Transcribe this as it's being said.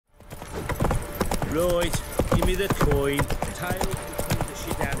Right, give me the coin. Tail put the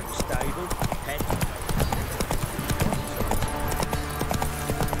shit out of the stable. Head.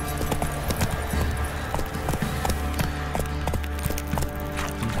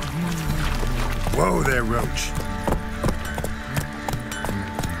 Whoa there, Roach.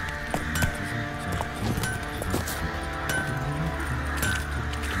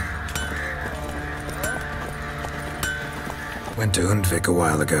 Went to Undvik a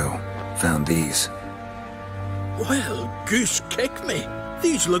while ago. Found these. Well, goose kick me.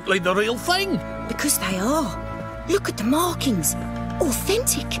 These look like the real thing. Because they are. Look at the markings.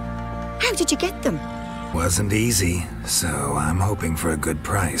 Authentic. How did you get them? Wasn't easy, so I'm hoping for a good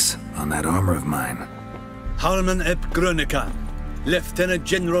price on that armor of mine. S5Ep.1, Lieutenant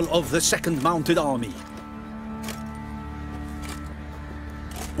General of the 2nd Mounted Army.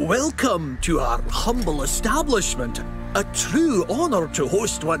 Welcome to our humble establishment. A true honor to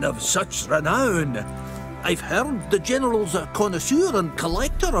host one of such renown. I've heard the General's a connoisseur and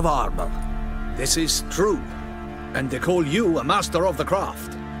collector of armor. This is true, and they call you a master of the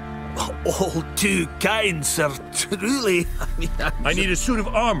craft. All too kind, sir, truly. I need a suit of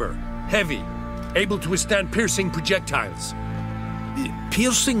armor, heavy, able to withstand piercing projectiles.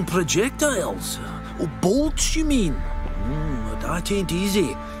 Piercing projectiles? Oh, bolts, you mean? That ain't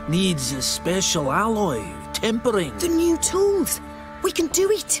easy. Needs a special alloy, tempering. The new tools. We can do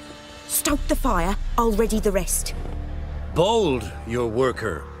it. Stoke the fire, I'll ready the rest. Bold, your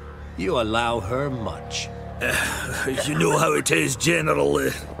worker. You allow her much. You know how it is,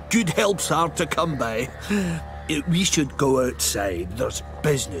 General. Good help's hard to come by. We should go outside. There's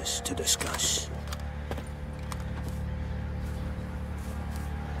business to discuss.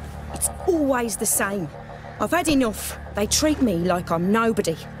 It's always the same. I've had enough. They treat me like I'm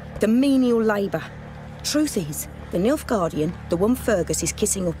nobody. The menial labour. Truth is, the Nilfgaardian, the one Fergus is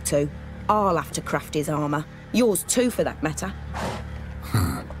kissing up to, I'll have to craft his armour. Yours too, for that matter.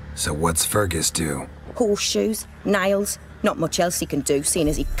 So what's Fergus do? Horseshoes, nails, not much else he can do, seeing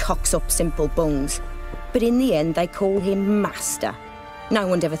as he cocks up simple bungs. But in the end, they call him Master. No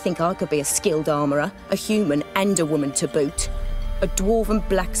one'd ever think I could be a skilled armourer, a human and a woman to boot. A dwarven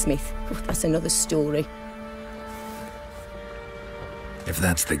blacksmith, that's another story. If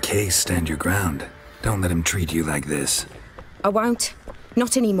that's the case, stand your ground. Don't let him treat you like this. I won't.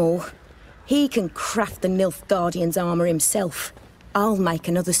 Not anymore. He can craft the Nilfgaardian's armour himself. I'll make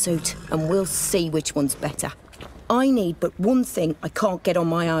another suit, and we'll see which one's better. I need but one thing I can't get on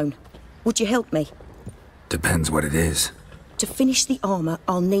my own. Would you help me? Depends what it is. To finish the armour,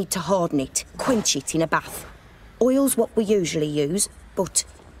 I'll need to harden it, quench it in a bath. Oil's what we usually use, but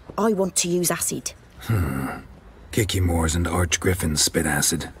I want to use acid. Kicky Moors and Archgriffins spit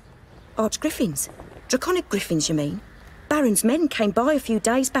acid. Archgriffins? Draconic griffins, you mean? Baron's men came by a few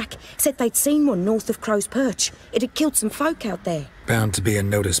days back, said they'd seen one north of Crow's Perch. It had killed some folk out there. Bound to be a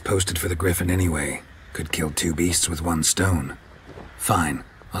notice posted for the Griffin anyway. Could kill two beasts with one stone. Fine,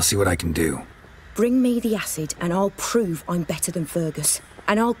 I'll see what I can do. Bring me the acid and I'll prove I'm better than Fergus.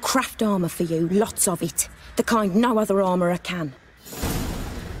 And I'll craft armour for you, lots of it. The kind no other armourer can.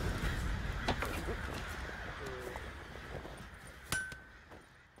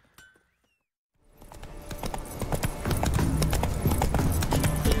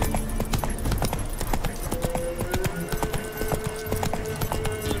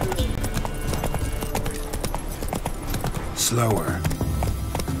 Slower.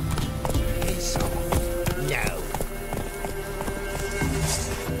 No.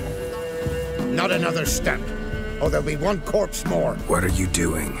 Not another stamp, or there'll be one corpse more. What are you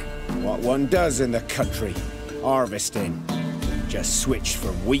doing? What one does in the country. Harvesting. Just switched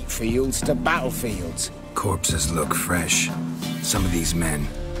from wheat fields to battlefields. Corpses look fresh. Some of these men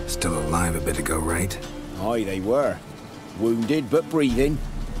still alive a bit ago, right? Aye, they were. Wounded but breathing.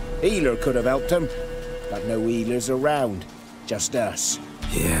 Healer could have helped them. But no healers around. Just us.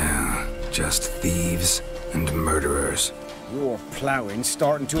 Yeah, just thieves and murderers. Your ploughing's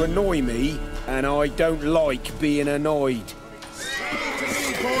starting to annoy me, and I don't like being annoyed.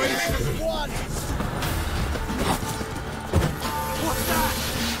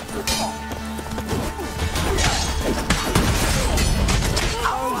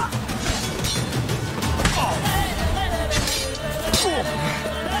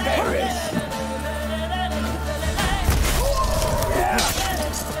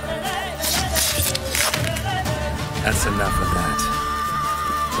 That's enough of that.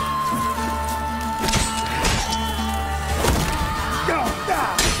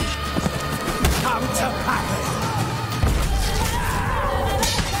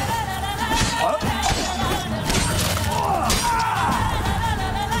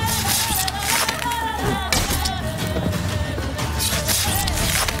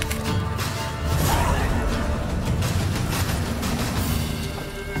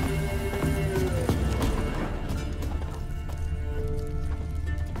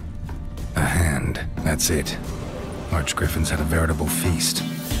 And that's it. Archgriffins had a veritable feast.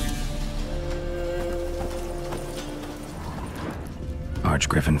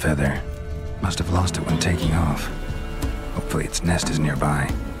 Archgriffin feather. Must have lost it when taking off. Hopefully its nest is nearby.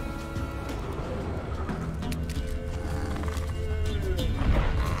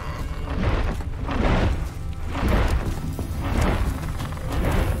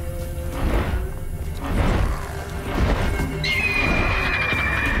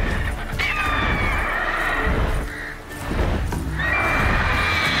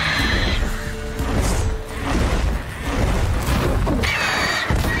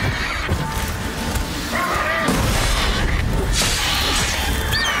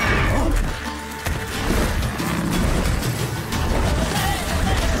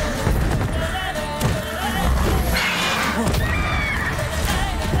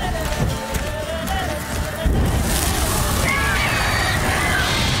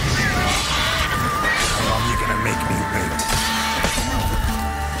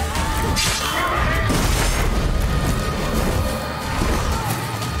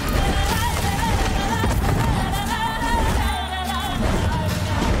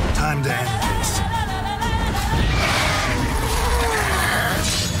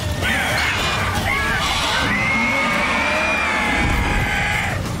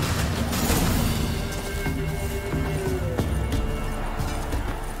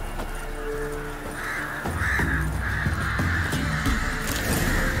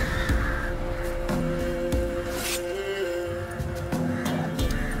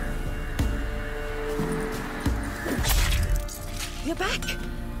 You're back.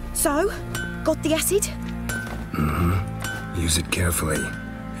 So, got the acid? Mm-hmm. Use it carefully.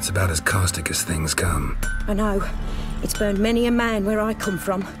 It's about as caustic as things come. I know. It's burned many a man where I come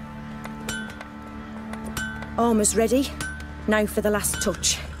from. Armour's ready. Now for the last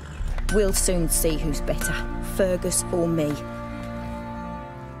touch. We'll soon see who's better, Fergus or me.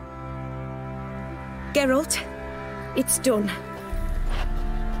 Geralt, it's done.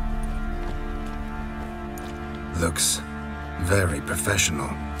 Looks very professional.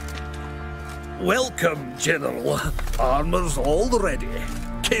 Welcome, General. Armour's all ready.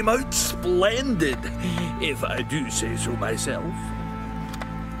 Came out splendid, if I do say so myself.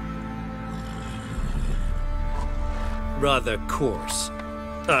 Rather coarse.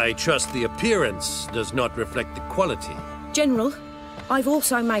 I trust the appearance does not reflect the quality. General, I've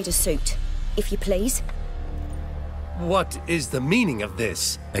also made a suit, if you please. What is the meaning of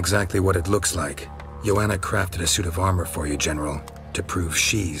this? Exactly what it looks like. Joanna crafted a suit of armor for you, General, to prove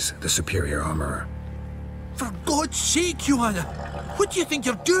she's the superior armorer. For God's sake, Joanna! What do you think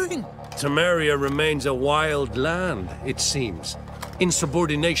you're doing? Temeria remains a wild land, it seems.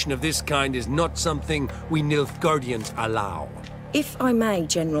 Insubordination of this kind is not something we Nilfgaardians allow. If I may,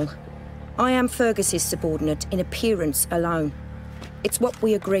 General, I am Fergus's subordinate in appearance alone. It's what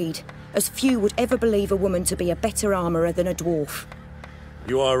we agreed, as few would ever believe a woman to be a better armorer than a dwarf.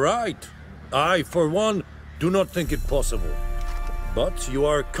 You are right. I, for one, do not think it possible. But you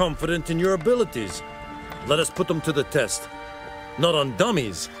are confident in your abilities. Let us put them to the test. Not on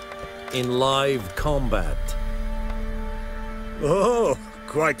dummies, in live combat. Oh,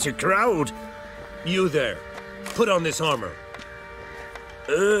 quite a crowd. You there, put on this armor.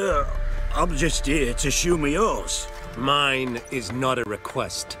 I'm just here to show me yours. Mine is not a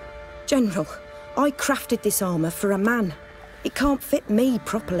request. General, I crafted this armor for a man. It can't fit me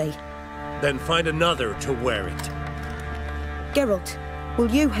properly. Then find another to wear it. Geralt, will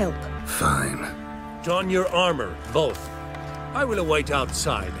you help? Fine. Don your armor, both. I will await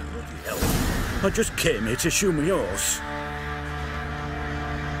outside. I just came here to show me yours.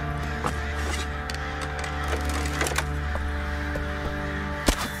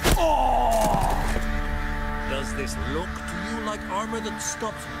 Does this look to you like armor that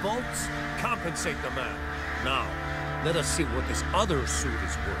stops bolts? Compensate the man. Now, let us see what this other suit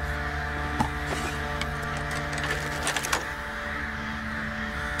is worth.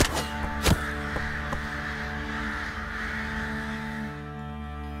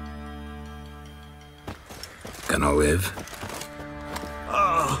 Gonna live?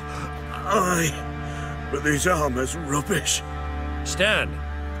 Aye, but this armor's rubbish. Stand.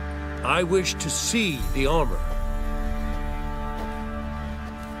 I wish to see the armor.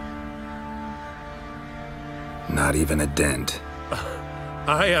 Not even a dent.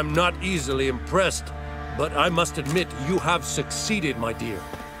 I am not easily impressed, but I must admit you have succeeded, my dear.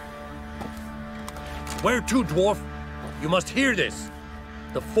 Where to, dwarf? You must hear this.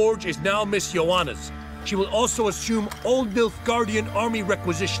 The forge is now Miss Joanna's. She will also assume all Nilfgaardian army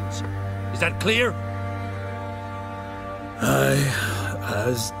requisitions. Is that clear? Aye,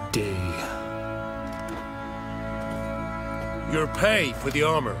 as day. Your pay for the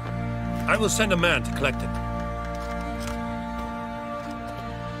armor. I will send a man to collect it.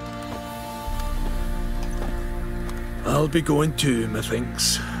 I'll be going too,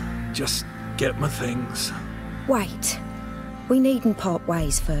 methinks. Just get my things. Wait. We needn't part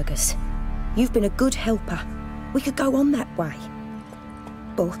ways, Fergus. You've been a good helper. We could go on that way.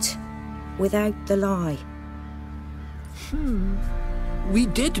 But without the lie. We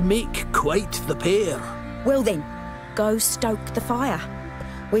did make quite the pair. Well then, go stoke the fire.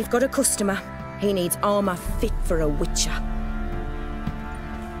 We've got a customer. He needs armour fit for a witcher.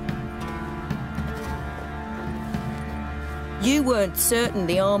 You weren't certain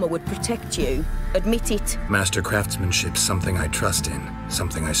the armour would protect you. Admit it. Master craftsmanship's something I trust in,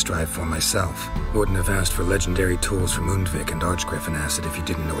 something I strive for myself. Wouldn't have asked for legendary tools from Undvik and Archgriffin acid if you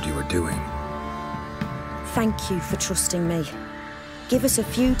didn't know what you were doing. Thank you for trusting me. Give us a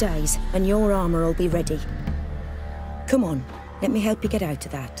few days and your armour will be ready. Come on, let me help you get out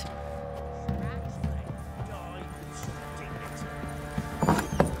of that.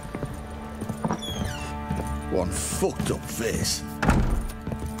 One fucked up face.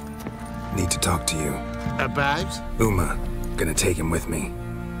 Need to talk to you. About? Uma. Gonna take him with me.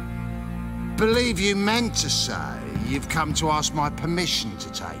 Believe you meant to say you've come to ask my permission to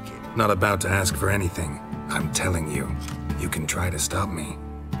take it. Not about to ask for anything. I'm telling you. You can try to stop me.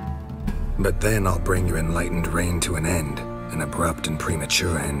 But then I'll bring your enlightened reign to an end. An abrupt and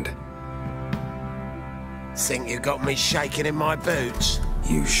premature end. Think you got me shaking in my boots?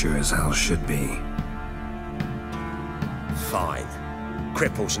 You sure as hell should be. Fine.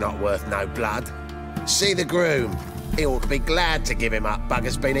 Cripple's not worth no blood. See the groom. He ought to be glad to give him up.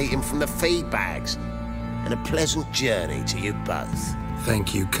 Bugger's been eating from the feed bags. And a pleasant journey to you both.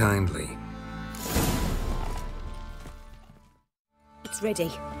 Thank you kindly. It's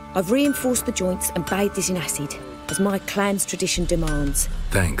ready. I've reinforced the joints and bathed it in acid, as my clan's tradition demands.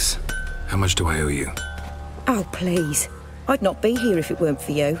 Thanks. How much do I owe you? Oh, please. I'd not be here if it weren't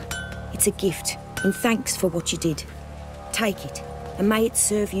for you. It's a gift, in thanks for what you did. Take it, and may it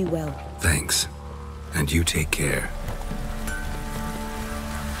serve you well. Thanks. And you take care.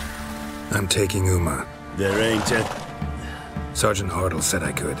 I'm taking Uma. There ain't a... Sergeant Hartle said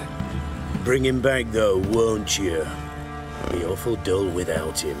I could. Bring him back, though, won't you? Be awful dull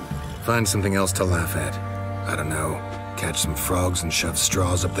without him. Find something else to laugh at. I don't know. Catch some frogs and shove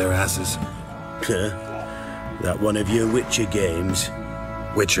straws up their asses. That one of your Witcher games?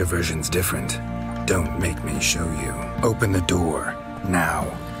 Witcher version's different. Don't make me show you. Open the door. Now.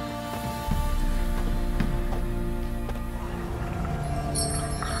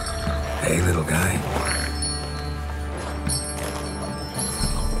 Hey, little guy.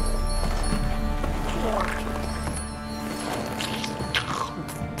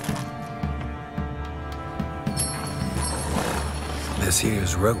 This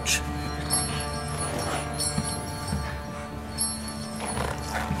here's Roach.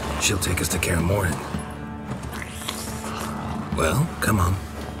 She'll take us to Kaer Morhen. Well, come on.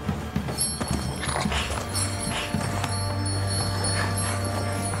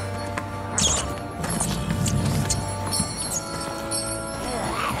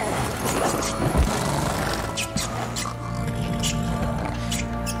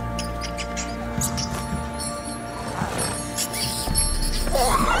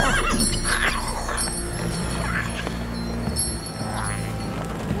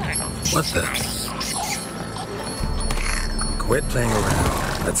 What the? Quit playing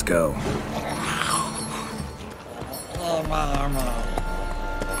around. Let's go.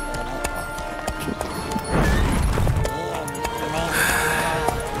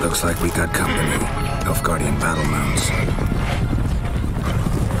 Looks like we got company. Nilfgaardian battle mounts.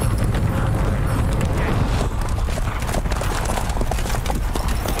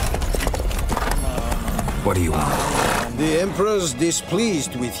 What do you want? The Emperor's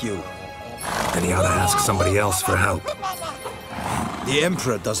displeased with you. Then he ought to ask somebody else for help. The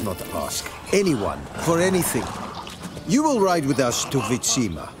Emperor does not ask anyone for anything. You will ride with us to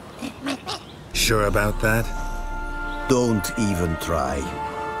Vitsima. Sure about that? Don't even try.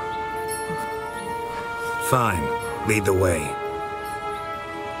 Fine. Lead the way.